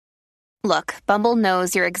Look, Bumble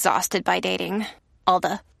knows you're exhausted by dating. All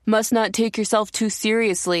the must not take yourself too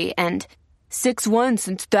seriously and 6'1"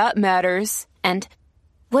 since that matters. And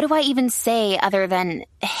what do I even say other than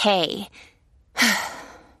hey?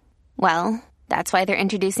 Well, that's why they're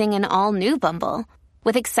introducing an all-new Bumble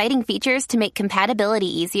with exciting features to make compatibility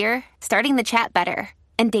easier, starting the chat better,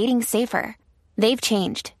 and dating safer. They've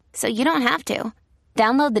changed, so you don't have to.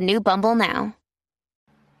 Download the new Bumble now.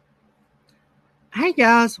 Hey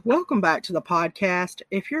guys, welcome back to the podcast.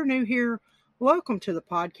 If you're new here, welcome to the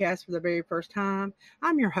podcast for the very first time.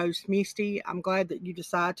 I'm your host, Misty. I'm glad that you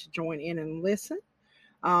decided to join in and listen.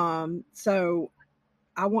 So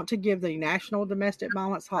I want to give the National Domestic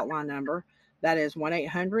Violence Hotline number. That is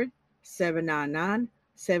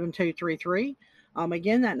 1-800-799-7233.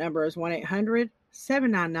 Again, that number is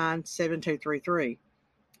 1-800-799-7233.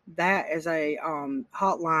 That is a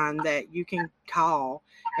hotline that you can call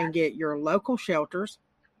and get your local shelters.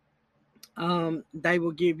 They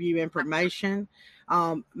will give you information.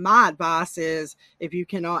 My advice is if you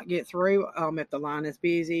cannot get through, if the line is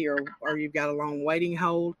busy or you've got a long waiting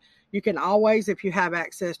hold, you can always, if you have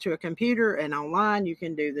access to a computer and online, you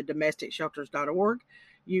can do the domesticshelters.org.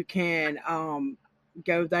 You can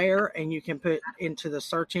go there and you can put into the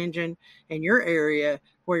search engine in your area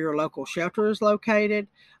where your local shelter is located.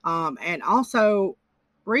 And also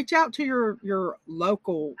reach out to your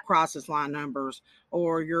local crisis line numbers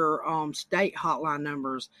or your state hotline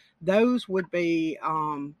numbers. Those would be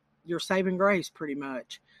your saving grace pretty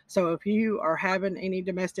much. So if you are having any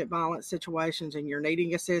domestic violence situations and you're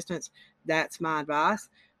needing assistance, that's my advice.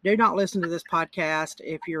 Do not listen to this podcast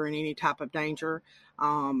if you're in any type of danger.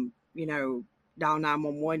 Dial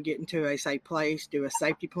 911, get into a safe place, do a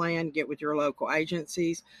safety plan, get with your local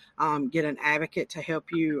agencies, get an advocate to help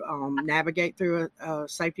you navigate through a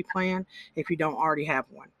safety plan if you don't already have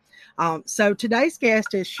one. So today's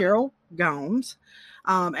guest is Cheryl Gomes,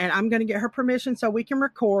 and I'm going to get her permission so we can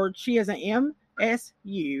record. She is an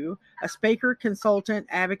MSU, a speaker, consultant,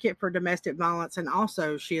 advocate for domestic violence, and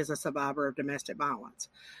also she is a survivor of domestic violence.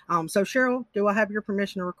 So Cheryl, do I have your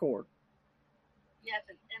permission to record? Yes,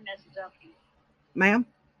 it's MSW. Ma'am?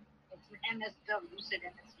 It's MSW. You said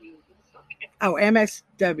MSU. It's okay. Oh,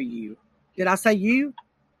 MSW. Did I say you?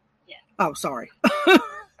 Yeah. Oh, sorry.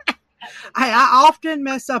 I often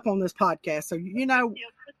mess up on this podcast, so you know.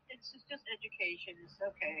 It's just education. It's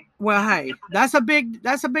okay. Well, hey, that's a big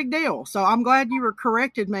deal. So I'm glad you were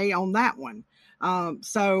corrected me on that one. I'm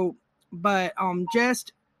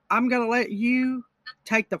gonna let you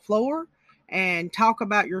take the floor and talk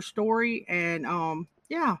about your story and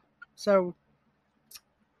yeah. So.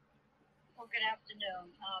 Well, good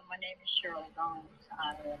afternoon. My name is Cheryl Gomes.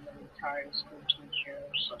 I am a retired school teacher,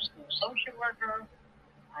 school social worker.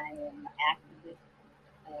 I am an activist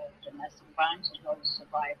of domestic violence as well as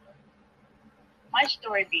survivor. My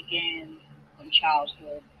story began from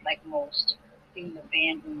childhood, like most, being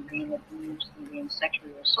abandoned, being abused, and being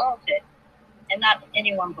sexually assaulted, and not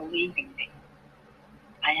anyone believing me.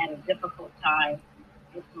 I had a difficult time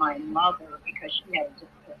with my mother because she had a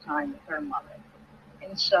difficult time with her mother.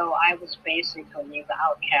 And so I was basically the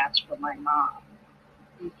outcast for my mom,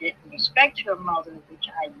 who didn't respect her mother, which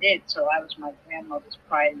I did, so I was my grandmother's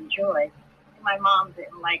pride and joy. And my mom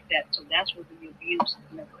didn't like that, so that's where the abuse,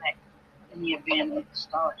 the neglect, and the abandonment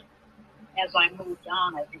started. As I moved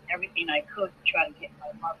on, I did everything I could to try to get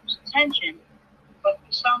my mother's attention, but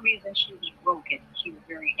for some reason she was broken. She was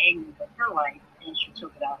very angry with her life, and she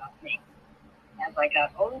took it out on me. As I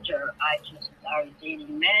got older, I just started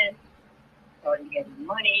dating men, started getting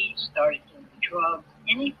money, started doing drugs,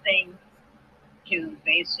 anything to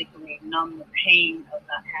basically numb the pain of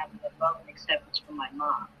not having the love and acceptance from my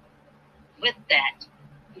mom. With that,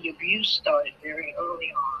 the abuse started very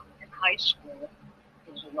early on in high school.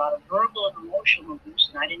 There was a lot of verbal and emotional abuse,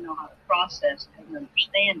 and I didn't know how to process and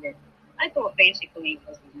understand it. I thought basically it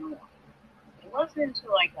was the norm. It wasn't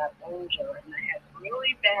until I got older and I had a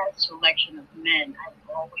really bad selection of men. I would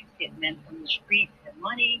always get men from the street and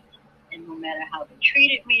money, and no matter how they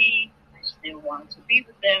treated me, I still wanted to be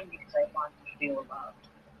with them because I wanted to feel loved.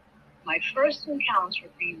 My first encounters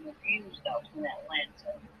with being abused, I was in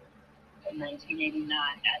Atlanta in 1989.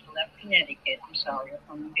 I left Connecticut. I'm sorry, I'm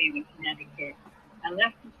from New Haven, Connecticut. I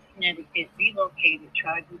left Connecticut, relocated,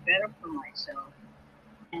 tried to do better for myself.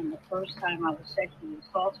 And the first time I was sexually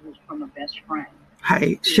assaulted was from a best friend.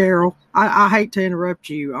 Hey, Cheryl, I hate to interrupt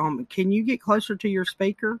you. Can you get closer to your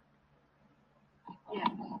speaker? Yeah.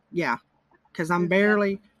 Yeah, because I'm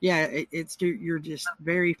barely. Yeah, you're just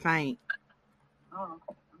very faint. Oh,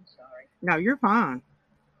 I'm sorry. No, you're fine.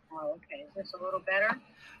 Oh, okay. Is this a little better?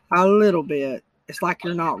 A little bit. It's like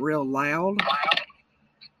you're not real loud.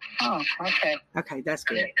 Oh, Oh, okay. Okay, that's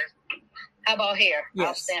good. How about here? Yes.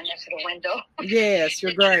 I'll stand next to the window. Yes,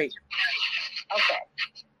 you're great. Okay.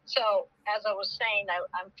 So, as I was saying,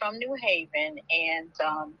 I'm from New Haven, and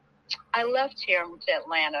I left here to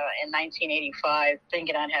Atlanta in 1985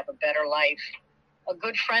 thinking I'd have a better life. A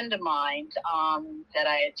good friend of mine that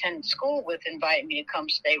I attended school with invited me to come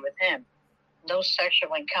stay with him. No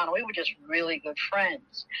sexual encounter. We were just really good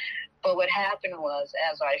friends. But what happened was,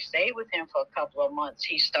 as I stayed with him for a couple of months,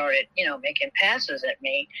 he started, making passes at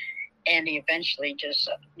me, and he eventually just,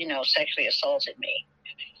 sexually assaulted me.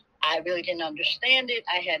 I really didn't understand it.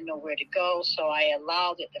 I had nowhere to go, so I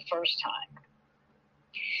allowed it the first time.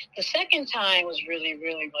 The second time was really,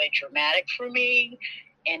 really, really dramatic for me,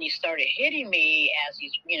 and he started hitting me as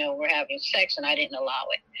we're having sex, and I didn't allow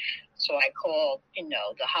it. So I called,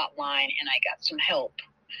 the hotline, and I got some help.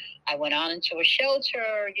 I went on into a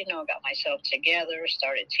shelter, got myself together,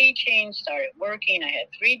 started teaching, started working. I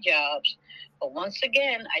had 3 jobs. But once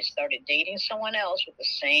again, I started dating someone else with the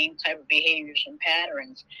same type of behaviors and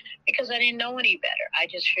patterns because I didn't know any better. I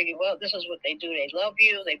just figured, well, this is what they do. They love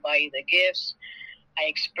you. They buy you the gifts. I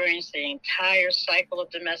experienced the entire cycle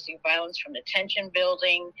of domestic violence from the tension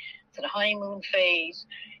building to the honeymoon phase.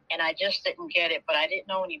 And I just didn't get it, but I didn't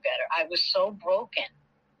know any better. I was so broken.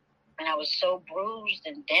 And I was so bruised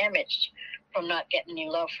and damaged from not getting any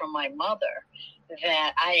love from my mother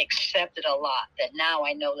that I accepted a lot that now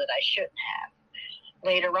I know that I shouldn't have.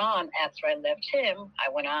 Later on, after I left him, I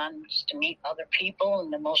went on to meet other people,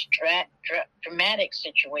 and the most dramatic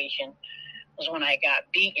situation was when I got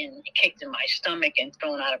beaten, kicked in my stomach, and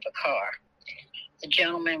thrown out of a car. The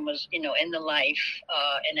gentleman was, in the life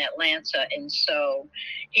in Atlanta, and so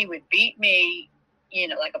he would beat me,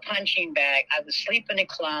 like a punching bag. I would sleep in a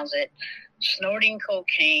closet, snorting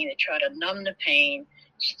cocaine to try to numb the pain,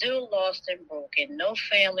 still lost and broken, no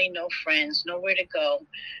family, no friends, nowhere to go.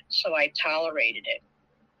 So I tolerated it.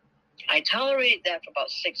 I tolerated that for about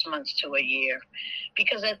 6 months to a year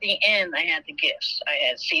because at the end I had the gifts. I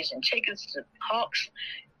had season tickets to Hawks.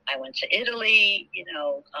 I went to Italy,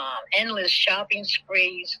 endless shopping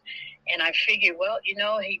sprees. And I figured, well,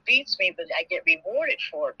 he beats me, but I get rewarded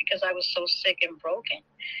for it because I was so sick and broken.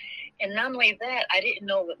 And not only that, I didn't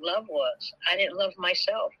know what love was. I didn't love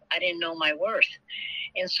myself. I didn't know my worth.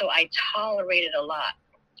 And so I tolerated a lot.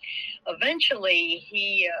 Eventually,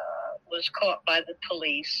 he was caught by the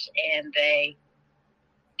police, and they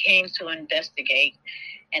came to investigate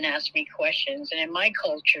and ask me questions. And in my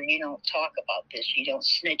culture, you don't talk about this. You don't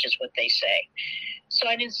snitch is what they say. So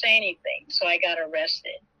I didn't say anything. So I got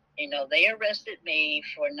arrested. They arrested me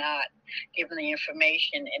for not giving the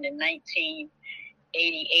information. And in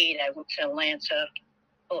 1988, I went to Atlanta,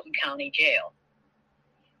 Fulton County Jail.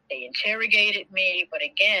 They interrogated me, but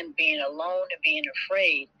again, being alone and being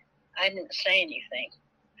afraid, I didn't say anything.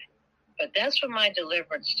 But that's when my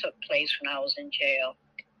deliverance took place when I was in jail.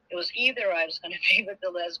 It was either I was going to be with the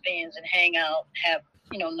lesbians and hang out, have,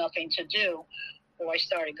 nothing to do, or I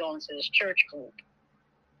started going to this church group.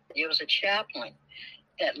 There was a chaplain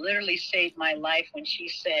that literally saved my life when she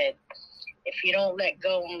said, if you don't let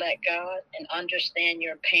go and let God and understand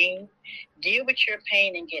your pain, deal with your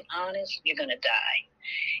pain and get honest, you're going to die.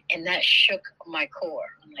 And that shook my core.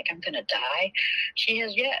 I'm like, I'm going to die? She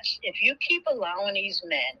says, yes. If you keep allowing these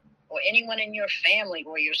men or anyone in your family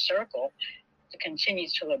or your circle to continue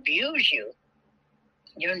to abuse you,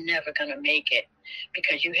 you're never going to make it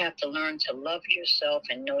because you have to learn to love yourself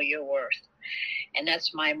and know your worth. And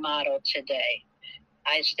that's my motto today.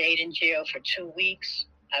 I stayed in jail for 2 weeks.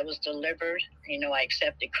 I was delivered. I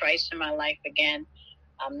accepted Christ in my life again.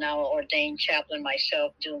 I'm now an ordained chaplain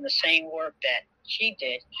myself, doing the same work that she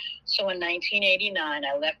did. So in 1989,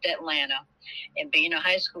 I left Atlanta, and being a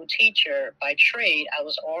high school teacher by trade, I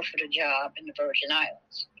was offered a job in the Virgin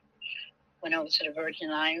Islands. Went over to the Virgin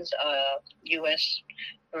Islands, U.S.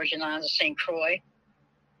 Virgin Islands of St. Croix.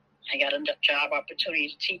 I got a job opportunity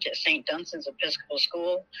to teach at St. Dunstan's Episcopal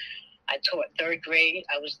School. I taught 3rd grade.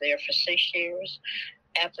 I was there for 6 years.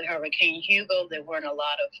 After Hurricane Hugo, there weren't a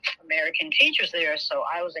lot of American teachers there, so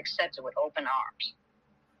I was accepted with open arms.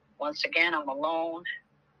 Once again, I'm alone.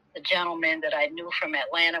 The gentleman that I knew from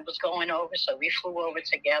Atlanta was going over, so we flew over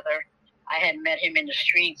together. I had met him in the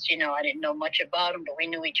streets. I didn't know much about him, but we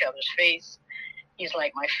knew each other's face. He's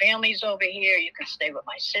like, my family's over here. You can stay with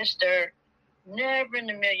my sister. Never in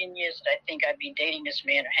a million years did I think I'd be dating this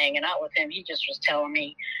man or hanging out with him. He just was telling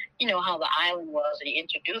me, how the island was, and he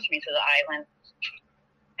introduced me to the island.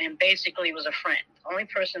 And basically he was a friend, only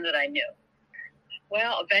person that I knew.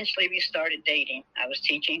 Well, eventually we started dating. I was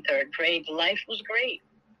teaching 3rd grade. Life was great.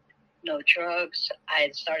 No drugs. I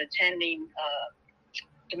had started attending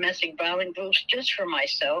domestic violence groups just for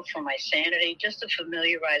myself, for my sanity, just to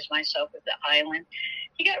familiarize myself with the island.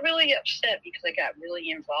 He got really upset because I got really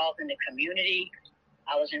involved in the community.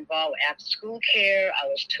 I was involved with after-school care. I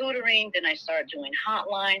was tutoring. Then I started doing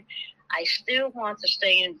hotline. I still want to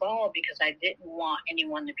stay involved because I didn't want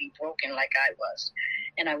anyone to be broken like I was.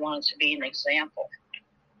 And I wanted to be an example.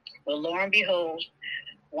 Well, lo and behold,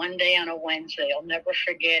 one day on a Wednesday, I'll never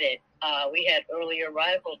forget it, we had early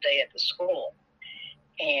arrival day at the school.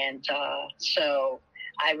 And so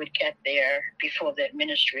I would get there before the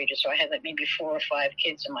administrator. So I had like maybe 4 or 5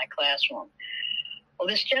 kids in my classroom. Well,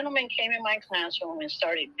 this gentleman came in my classroom and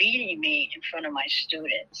started beating me in front of my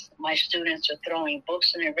students. My students are throwing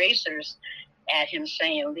books and erasers at him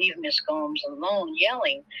saying, "Leave Miss Gomes alone,"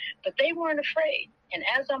 yelling, but they weren't afraid. And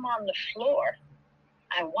as I'm on the floor,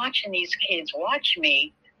 I'm watching these kids watch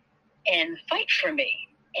me and fight for me.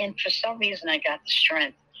 And for some reason, I got the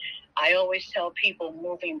strength. I always tell people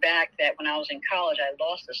moving back that when I was in college, I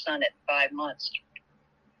lost a son at 5 months.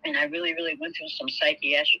 And I really, really went through some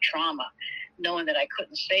psychiatric trauma, knowing that I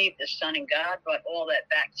couldn't save this son, and God brought all that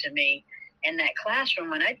back to me in that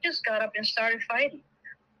classroom. And I just got up and started fighting.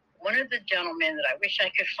 One of the gentlemen that I wish I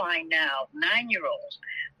could find now, 9-year-olds,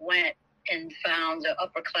 went and found the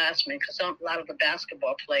upperclassmen, because a lot of the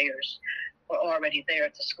basketball players were already there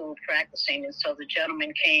at the school practicing. And so the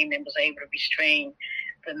gentleman came and was able to restrain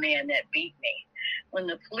the man that beat me. When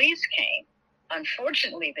the police came,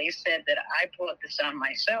 unfortunately, they said that I brought this on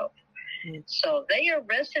myself. So they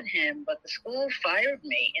arrested him, but the school fired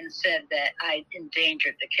me and said that I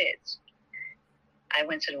endangered the kids. I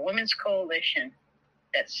went to the Women's Coalition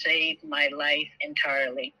that saved my life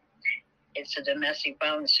entirely. It's a domestic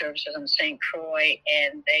violence services in St. Croix,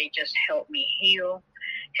 and they just helped me heal,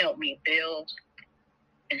 helped me build,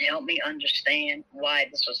 and helped me understand why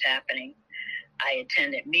this was happening. I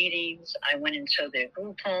attended meetings. I went into their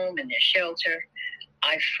group home and their shelter.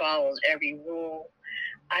 I followed every rule.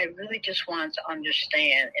 I really just wanted to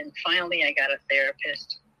understand. And finally, I got a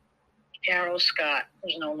therapist. Carol Scott,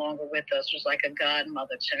 who's no longer with us, was like a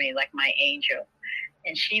godmother to me, like my angel.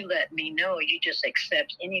 And she let me know, you just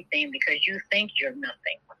accept anything because you think you're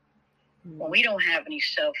nothing. When we don't have any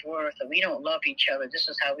self-worth or we don't love each other, this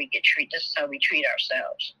is how we get treated. This is how we treat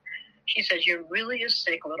ourselves. She says, you're really a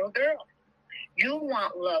sick little girl. You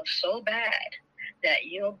want love so bad that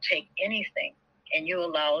you'll take anything and you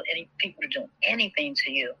allow any people to do anything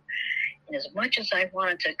to you. And as much as I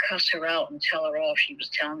wanted to cuss her out and tell her off, she was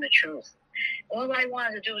telling the truth. All I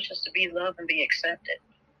wanted to do was just to be loved and be accepted,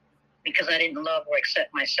 because I didn't love or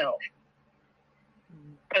accept myself.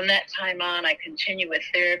 From that time on, I continued with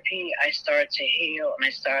therapy. I started to heal and I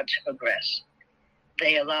started to progress.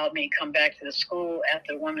 They allowed me to come back to the school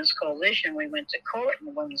after the Women's Coalition. We went to court, and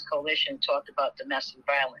the Women's Coalition talked about domestic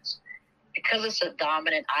violence. Because it's a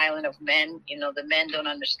dominant island of men, the men don't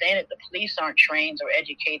understand it. The police aren't trained or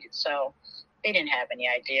educated, so they didn't have any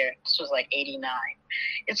idea. This was like 89.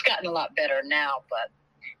 It's gotten a lot better now, but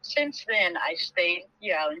since then, I stayed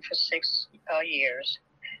the island for 6 years.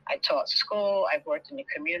 I taught school. I worked in the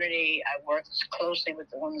community. I worked closely with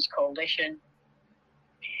the Women's Coalition.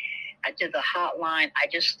 I did the hotline. I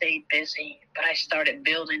just stayed busy, but I started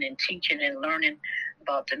building and teaching and learning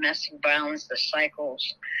about domestic violence, the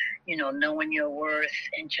cycles, knowing your worth,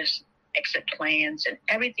 and just exit plans and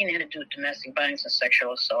everything that had to do with domestic violence and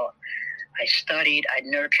sexual assault. I studied, I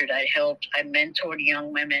nurtured, I helped, I mentored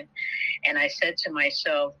young women. And I said to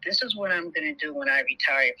myself, this is what I'm going to do when I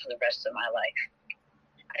retire for the rest of my life.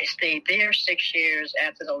 I stayed there 6 years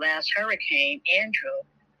after the last hurricane, Andrew.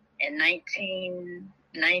 In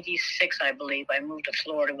 1996, I believe, I moved to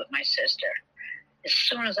Florida with my sister. As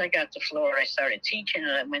soon as I got to Florida, I started teaching,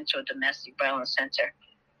 and I went to a domestic violence center.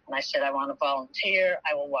 And I said, I want to volunteer.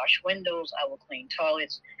 I will wash windows. I will clean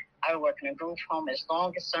toilets. I will work in a group home. As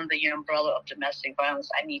long as under the umbrella of domestic violence,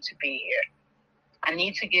 I need to be here. I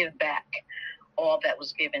need to give back all that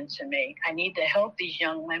was given to me. I need to help these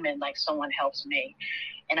young women like someone helps me.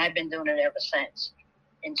 And I've been doing it ever since.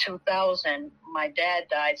 In 2000, my dad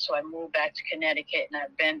died, so I moved back to Connecticut, and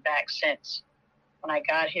I've been back since. When I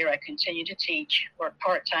got here, I continued to teach, worked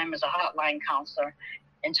part-time as a hotline counselor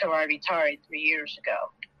until I retired 3 years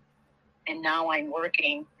ago. And now I'm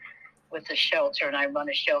working with a shelter, and I run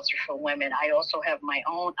a shelter for women. I also have my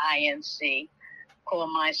own INC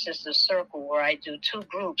called My Sister's Circle, where I do 2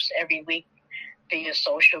 groups every week via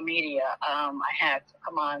social media. I'm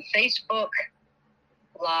on Facebook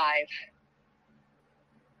Live.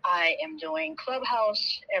 I am doing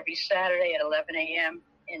Clubhouse every Saturday at 11 a.m.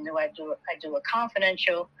 And I do a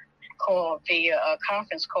confidential call via a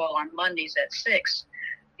conference call on Mondays at 6,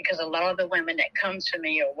 because a lot of the women that come to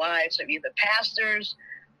me are wives of either pastors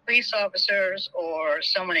police officers or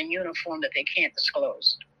someone in uniform that they can't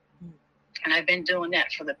disclose. And I've been doing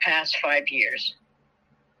that for the past 5 years.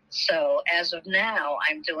 So as of now,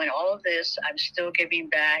 I'm doing all of this. I'm still giving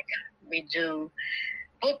back. We do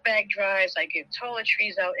book bag drives. I give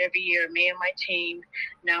toiletries out every year, me and my team.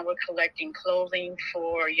 Now we're collecting clothing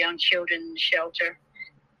for young children in the shelter.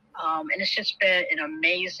 And it's just been an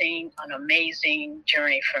amazing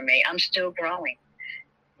journey for me. I'm still growing.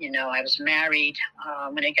 You know, I was married.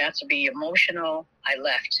 When it got to be emotional, I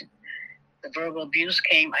left. The verbal abuse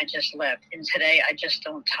came, I just left. And today I just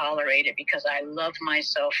don't tolerate it because I love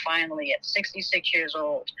myself finally at 66 years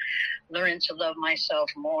old, learning to love myself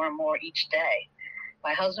more and more each day.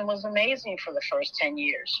 My husband was amazing for the first 10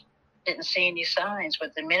 years. Didn't see any signs,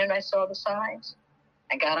 but the minute I saw the signs,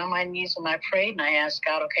 I got on my knees and I prayed and I asked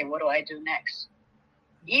God, okay, what do I do next?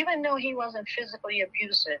 Even though he wasn't physically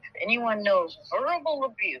abusive, anyone knows verbal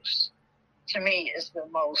abuse to me is the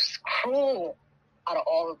most cruel out of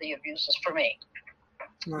all of the abuses for me.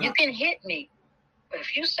 Right. You can hit me, but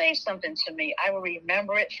if you say something to me, I will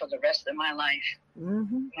remember it for the rest of my life.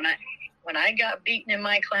 Mm-hmm. When I got beaten in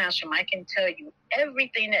my classroom, I can tell you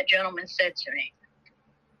everything that gentleman said to me.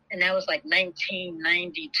 And that was like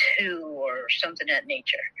 1992 or something of that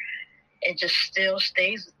nature. It just still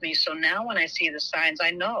stays with me. So now when I see the signs,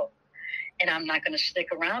 I know. And I'm not going to stick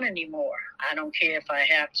around anymore. I don't care if I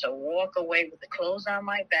have to walk away with the clothes on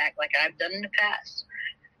my back like I've done in the past.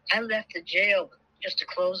 I left the jail with just the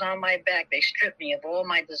clothes on my back. They stripped me of all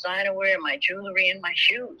my designer wear, my jewelry, and my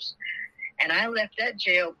shoes. And I left that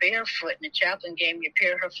jail barefoot, and the chaplain gave me a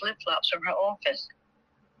pair of her flip-flops from her office.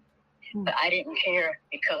 But I didn't care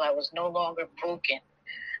because I was no longer broken.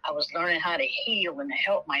 I was learning how to heal and to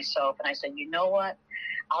help myself. And I said, you know what?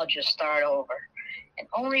 I'll just start over. And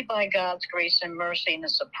only by God's grace and mercy and the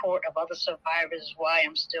support of other survivors is why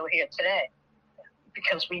I'm still here today.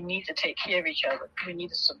 Because we need to take care of each other. We need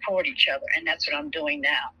to support each other. And that's what I'm doing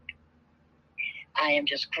now. I am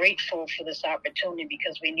just grateful for this opportunity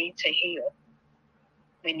because we need to heal.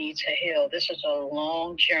 We need to heal. This is a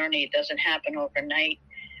long journey. It doesn't happen overnight.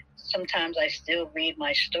 Sometimes I still read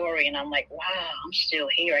my story and I'm like, wow, I'm still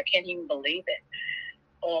here. I can't even believe it.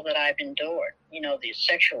 All that I've endured, you know, the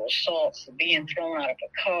sexual assaults, the being thrown out of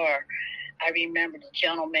a car. I remember the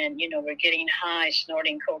gentlemen, you know, were getting high,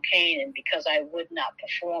 snorting cocaine, and because I would not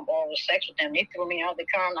perform oral sex with them, they threw me out of the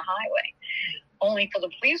car on the highway, only for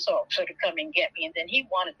the police officer to come and get me, and then he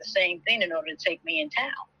wanted the same thing in order to take me in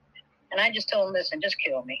town. And I just told him, listen, just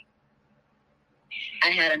kill me. I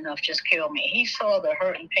had enough, just kill me. He saw the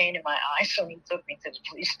hurt and pain in my eyes, so he took me to the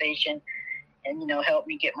police station and, you know, helped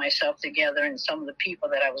me get myself together. And some of the people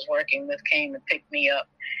that I was working with came and picked me up.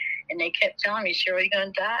 And they kept telling me, Cheryl, you're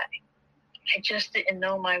going to die. I just didn't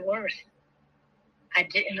know my worth. I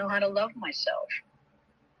didn't know how to love myself.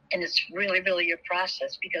 And it's really, really a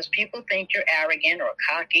process because people think you're arrogant or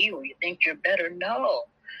cocky or you think you're better. No.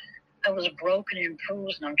 I was broken and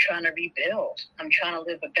bruised and I'm trying to rebuild. I'm trying to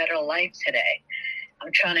live a better life today.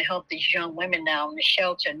 I'm trying to help these young women now in the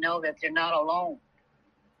shelter know that they're not alone.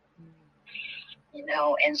 You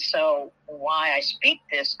know, and so why I speak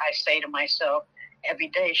this, I say to myself every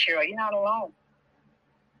day, Cheryl, you're not alone.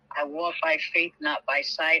 I walk by faith, not by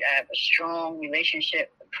sight. I have a strong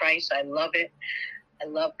relationship with Christ. I love it. I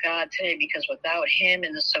love God today because without him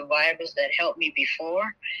and the survivors that helped me before,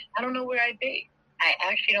 I don't know where I'd be. I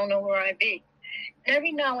actually don't know where I'd be. And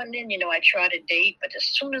every now and then, you know, I try to date, but as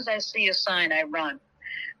soon as I see a sign, I run.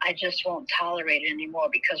 I just won't tolerate it anymore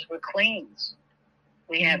because we're queens.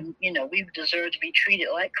 We have, you know, we deserve to be treated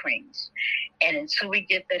like queens. And until we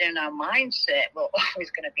get that in our mindset, we're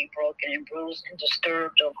always going to be broken and bruised and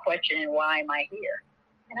disturbed or questioning, why am I here?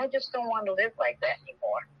 And I just don't want to live like that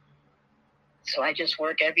anymore. So I just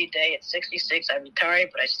work every day. At 66, I retired,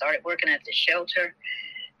 but I started working at the shelter,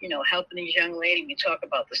 you know, helping these young ladies. We talk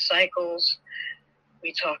about the cycles.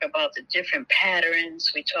 We talk about the different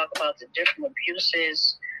patterns. We talk about the different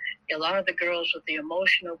abuses. A lot of the girls with the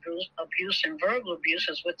emotional abuse and verbal abuse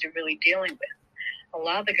is what they're really dealing with. A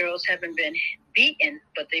lot of the girls haven't been beaten,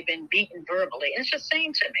 but they've been beaten verbally. It's the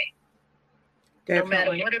same to me. Definitely. No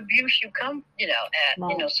matter what abuse you come, you know,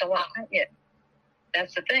 at, you know, so yeah,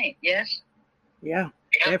 that's the thing. Yes. Yeah,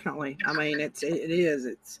 definitely. I mean, it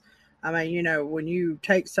is. I mean, you know, when you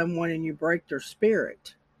take someone and you break their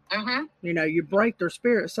spirit, you know, you break their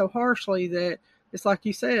spirit so harshly that it's like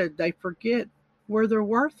you said, they forget where their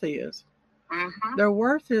worth is. Their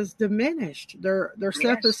worth is diminished. Their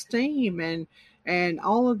self-esteem and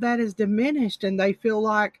all of that is diminished, and they feel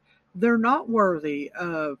like they're not worthy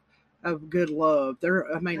of good love.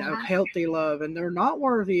 Of healthy love, and they're not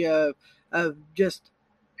worthy of just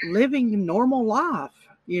living a normal life.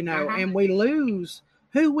 and we lose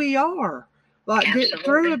who we are. Like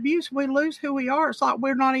through abuse, we lose who we are. It's like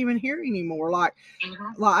we're not even here anymore. Like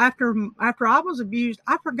after I was abused,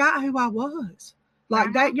 I forgot who I was.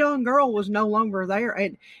 Like that young girl was no longer there.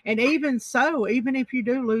 And even so, even if you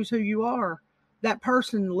do lose who you are, that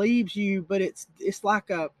person leaves you, but it's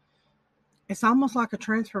almost like a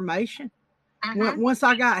transformation. Once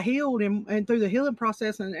I got healed and through the healing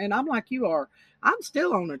process, and I'm like you are, I'm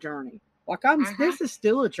still on a journey. Like this is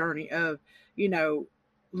still a journey of,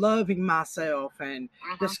 loving myself and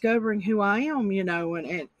discovering who I am, and I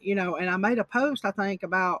made a post, I think,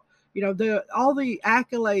 about, all the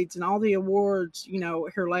accolades and all the awards,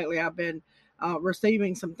 here lately I've been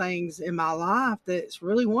receiving some things in my life that's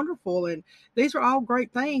really wonderful. And these are all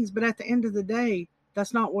great things, but at the end of the day,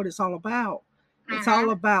 that's not what it's all about. It's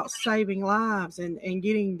all about saving lives and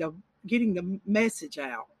getting the message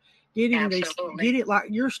out, getting like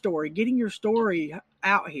your story, getting your story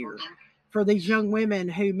out here for these young women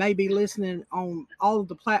who may be listening on all of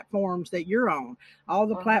the platforms that you're on, all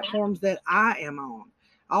the platforms that I am on,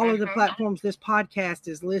 all of the platforms this podcast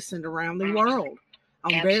is listened around the world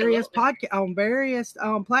on various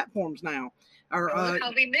platforms now. This is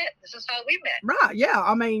how we met. Right. Yeah.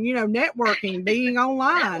 I mean, networking, being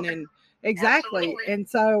online and exactly. Absolutely. And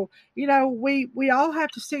so, we all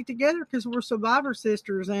have to stick together because we're survivor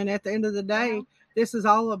sisters. And at the end of the day, this is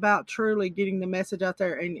all about truly getting the message out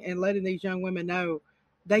there and letting these young women know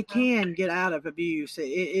they can get out of abuse. It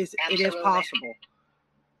is possible.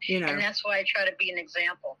 And that's why I try to be an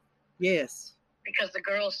example. Yes. Because the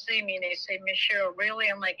girls see me and they say, Miss Cheryl,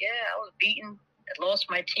 really? I'm like, yeah, I was beaten. I lost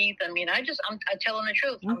my teeth. I mean, I'm telling the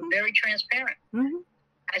truth. I'm very transparent.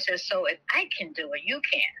 I said, so if I can do it, you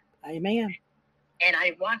can. Amen. And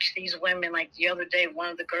I watched these women, like the other day, one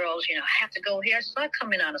of the girls, I have to go here. I said, I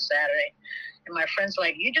come in on a Saturday. And my friend's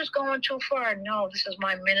like, you're just going too far. No, this is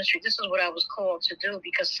my ministry. This is what I was called to do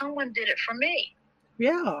because someone did it for me.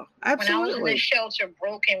 Yeah, absolutely. When I was in this shelter,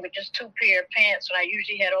 broken with just 2 pair of pants, and I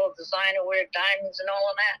usually had all designer wear, diamonds and all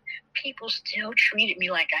of that, people still treated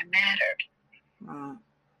me like I mattered.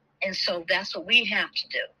 And so that's what we have to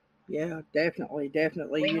do. Yeah, definitely.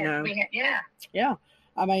 Yeah.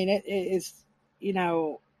 I mean, it's,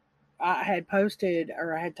 I had posted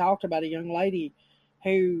or I had talked about a young lady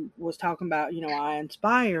who was talking about, I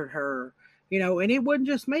inspired her, and it wasn't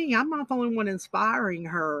just me. I'm not the only one inspiring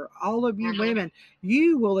her. All of you women,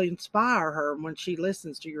 you will inspire her when she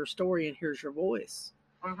listens to your story and hears your voice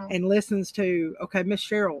and listens to, okay, Miss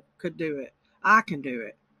Cheryl could do it. I can do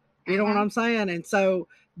it. You know what I'm saying? And so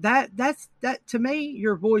that to me,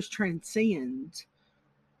 your voice transcends.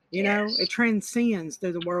 It transcends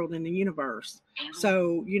through the world and the universe.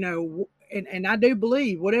 So, and I do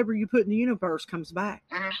believe whatever you put in the universe comes back.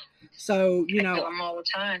 So, I tell them all the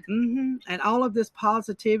time. And all of this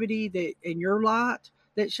positivity that in your light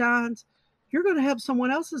that shines, you're going to help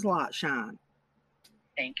someone else's light shine.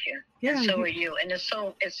 Thank you. Yeah, and so are you. And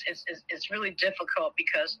it's really difficult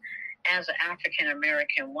because as an African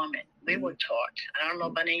American woman, we were taught. I don't know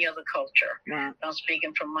about any other culture. Right. I'm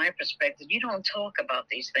speaking from my perspective. You don't talk about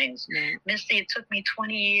these things. Right. Misty, it took me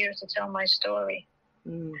 20 years to tell my story.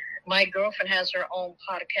 My girlfriend has her own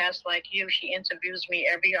podcast like you. She interviews me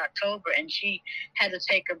every October, and she had to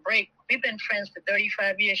take a break. We've been friends for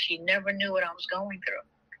 35 years. She never knew what I was going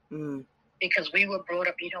through because we were brought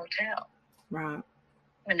up, you don't tell. Right.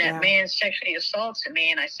 When that man sexually assaulted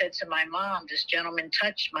me, and I said to my mom, this gentleman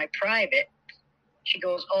touched my private, she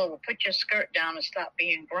goes, oh, well, put your skirt down and stop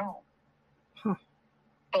being grown.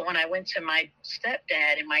 But when I went to my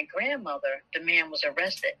stepdad and my grandmother, the man was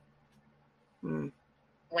arrested.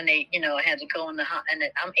 When they, I had to go in the house, and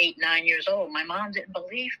I'm 8, 9 years old. My mom didn't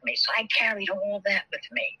believe me, so I carried all that with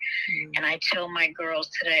me. And I tell my girls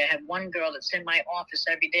today, I have one girl that's in my office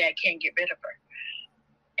every day. I can't get rid of her.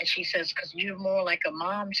 And she says, because you're more like a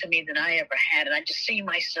mom to me than I ever had. And I just see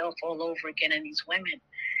myself all over again in these women.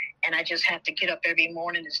 And I just have to get up every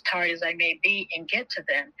morning, as tired as I may be, and get to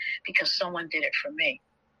them because someone did it for me.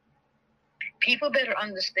 People better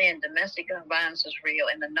understand domestic violence is real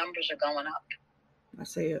and the numbers are going up. I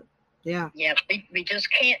see it. Yeah. Yeah. We just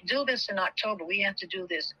can't do this in October. We have to do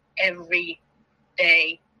this every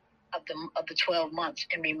day of the 12 months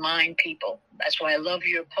and remind people. That's why I love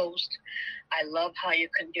your post. I love how you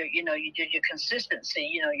can do, you do your consistency.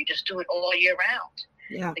 You just do it all year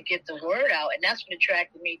round to get the word out. And that's what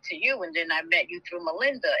attracted me to you. And then I met you through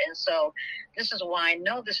Melinda. And so this is why I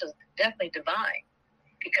know this is definitely divine,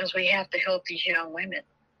 because we have to help these young women.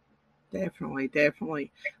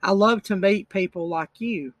 Definitely. I love to meet people like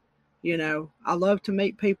you. I love to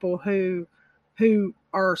meet people who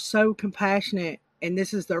are so compassionate, and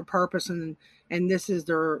this is their purpose, and and this is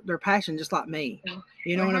their passion, just like me.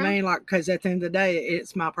 You know what I mean? Like, because at the end of the day,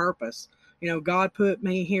 it's my purpose. You know, God put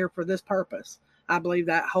me here for this purpose. I believe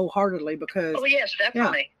that wholeheartedly because. Oh yes,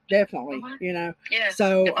 definitely. Yeah, definitely. You know. Yeah.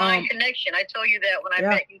 So divine connection. I told you that when I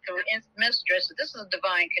met you through Mistress. This is a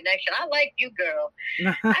divine connection. I like you, girl.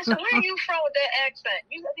 I said, where are you from with that accent? I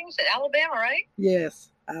think you said Alabama, right?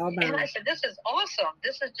 Yes. Alabama. And I said, this is awesome.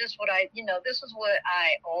 This is just what this is what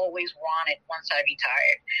I always wanted once I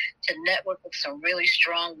retired, to network with some really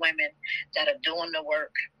strong women that are doing the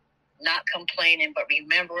work, not complaining, but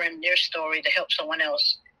remembering their story to help someone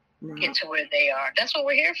else get to where they are. That's what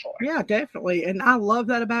we're here for. Yeah, definitely. And I love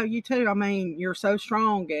that about you too. I mean, you're so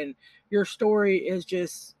strong and your story is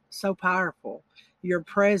just so powerful. Your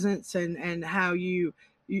presence and how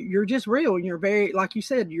you're just real, and you're very, like you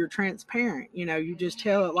said, you're transparent. You know, you just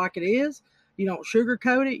tell it like it is. You don't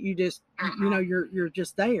sugarcoat it. You just, you know, you're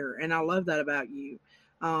just there. And I love that about you.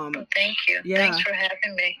 Thank you. Yeah. Thanks for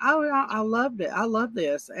having me. I loved it. I love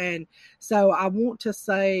this. And so I want to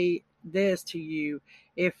say this to you.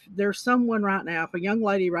 If there's someone right now, if a young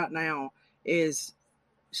lady right now is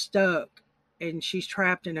stuck and she's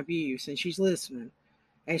trapped in abuse and she's listening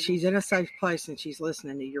and she's in a safe place and she's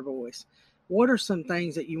listening to your voice, what are some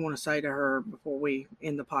things that you want to say to her before we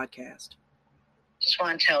end the podcast? Just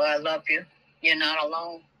want to tell her I love you. You're not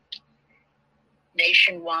alone.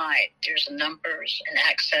 Nationwide, there's numbers and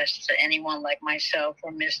access to anyone like myself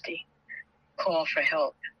or Misty. Call for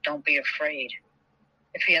help. Don't be afraid.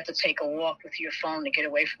 If you have to take a walk with your phone to get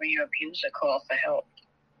away from your abuser, call for help.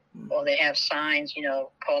 Or they have signs, you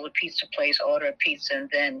know, call the pizza place, order a pizza, and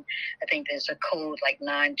then I think there's a code like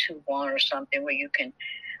 921 or something where you can.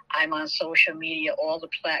 I'm on social media, all the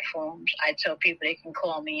platforms. I tell people they can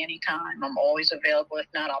call me anytime. I'm always available. If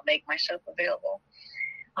not, I'll make myself available.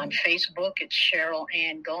 On Facebook, it's Cheryl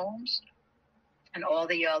Ann Gomes. And all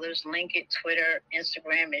the others, link it, Twitter,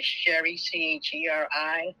 Instagram is Sherry,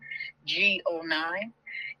 CHERI, G09.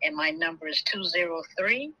 And my number is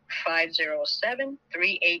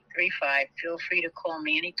 203-507-3835. Feel free to call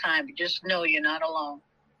me anytime. But just know you're not alone.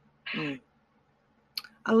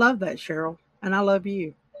 I love that, Cheryl. And I love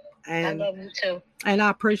you. And I love you too. And I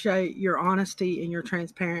appreciate your honesty and your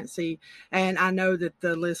transparency. And I know that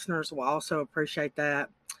the listeners will also appreciate that.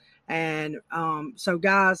 And so,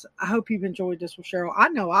 guys, I hope you've enjoyed this with Cheryl. I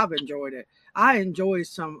know I've enjoyed it. I enjoy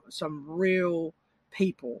some real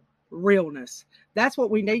people, realness. That's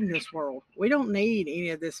what we need in this world. We don't need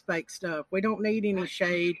any of this fake stuff. We don't need any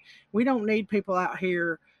shade. We don't need people out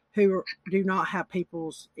here who do not have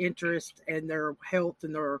people's interest and their health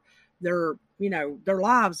and their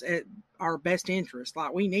lives at our best interest.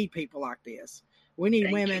 Like, we need people like this. We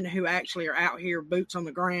need women who actually are out here, boots on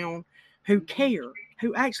the ground, who care,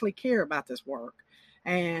 who actually care about this work.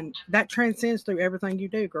 And that transcends through everything you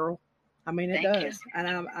do, girl. I mean, it does. And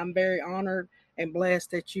I'm very honored and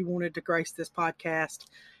blessed that you wanted to grace this podcast.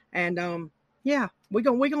 And we're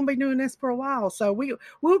gonna be doing this for a while. So we'll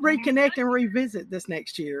reconnect and revisit this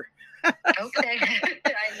next year. Okay.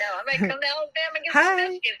 I know. I might come to Alabama and get some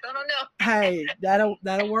biscuits. I don't know. Hey,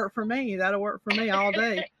 that'll work for me. That'll work for me all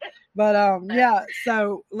day. But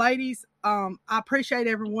so ladies, I appreciate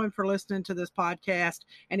everyone for listening to this podcast.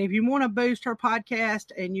 And if you want to boost her podcast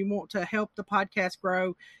and you want to help the podcast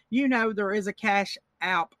grow, there is a Cash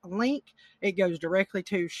App link. It goes directly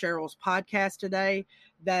to Cheryl's podcast today.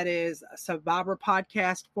 That is Survivor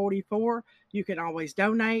Podcast 44. You can always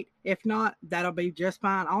donate. If not, that'll be just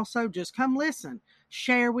fine. Also, just come listen.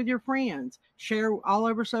 Share with your friends. Share all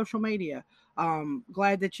over social media.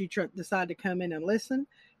 Glad that you decided to come in and listen.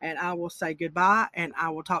 And I will say goodbye, and I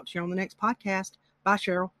will talk to you on the next podcast. Bye,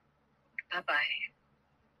 Cheryl. Bye-bye.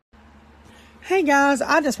 Hey guys,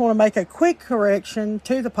 I just want to make a quick correction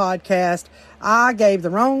to the podcast. I gave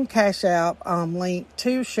the wrong Cash App link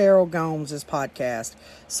to Cheryl Gomes' podcast.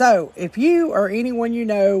 So if you or anyone you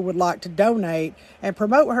know would like to donate and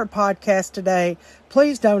promote her podcast today,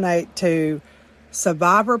 please donate to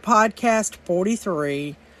Survivor Podcast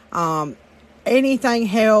 43. Anything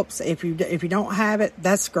helps. If you don't have it,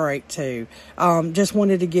 that's great too. Just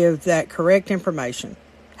wanted to give that correct information.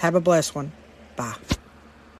 Have a blessed one. Bye.